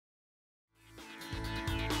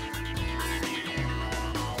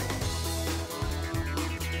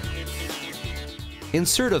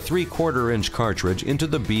Insert a 3/4 inch cartridge into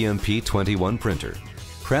the BMP21 printer.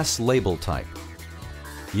 Press Label Type.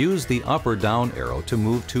 Use the up or down arrow to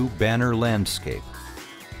move to Banner Landscape.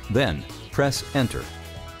 Then press Enter.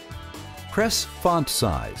 Press Font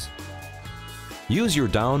Size. Use your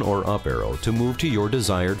down or up arrow to move to your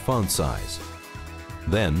desired font size.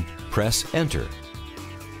 Then press Enter.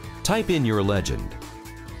 Type in your legend.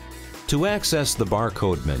 To access the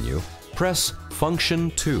barcode menu, press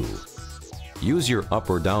Function 2. Use your up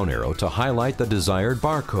or down arrow to highlight the desired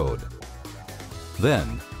barcode.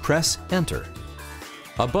 Then press Enter.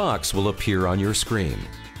 A box will appear on your screen.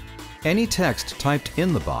 Any text typed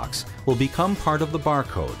in the box will become part of the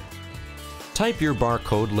barcode. Type your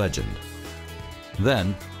barcode legend.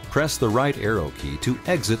 Then press the right arrow key to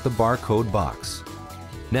exit the barcode box.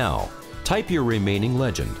 Now type your remaining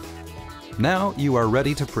legend. Now you are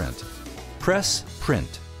ready to print. Press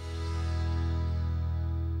Print.